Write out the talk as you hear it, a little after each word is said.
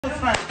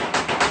What's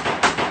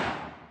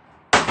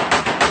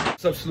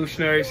up,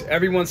 solutionaries?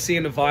 Everyone's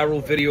seeing the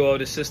viral video of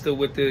the sister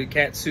with the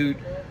cat suit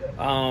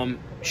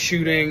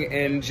shooting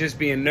and just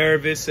being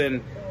nervous,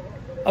 and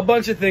a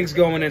bunch of things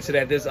going into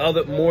that. There's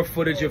more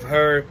footage of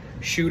her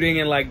shooting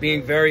and like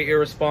being very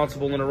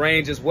irresponsible in the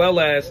range, as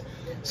well as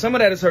some of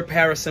that is her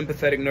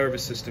parasympathetic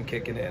nervous system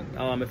kicking in.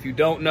 If you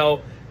don't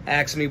know,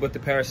 ask me what the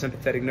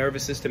parasympathetic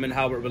nervous system and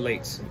how it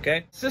relates,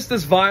 okay?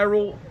 Sister's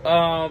viral,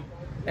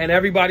 and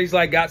everybody's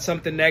like got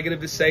something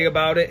negative to say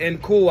about it,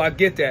 and cool, I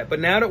get that. But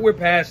now that we're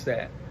past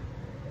that,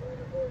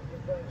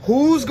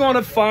 who's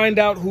gonna find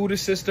out who the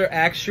sister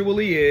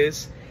actually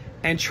is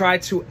and try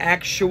to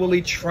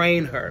actually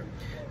train her?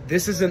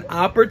 This is an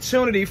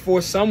opportunity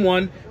for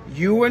someone,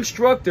 you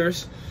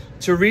instructors,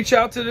 to reach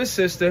out to the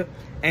sister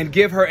and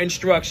give her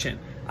instruction.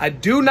 I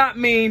do not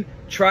mean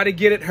try to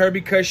get at her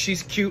because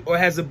she's cute or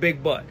has a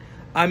big butt.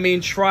 I mean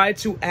try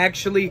to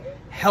actually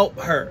help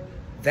her.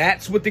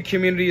 That's what the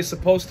community is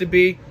supposed to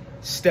be.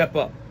 Step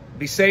up.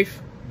 Be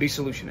safe. Be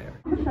solutionary.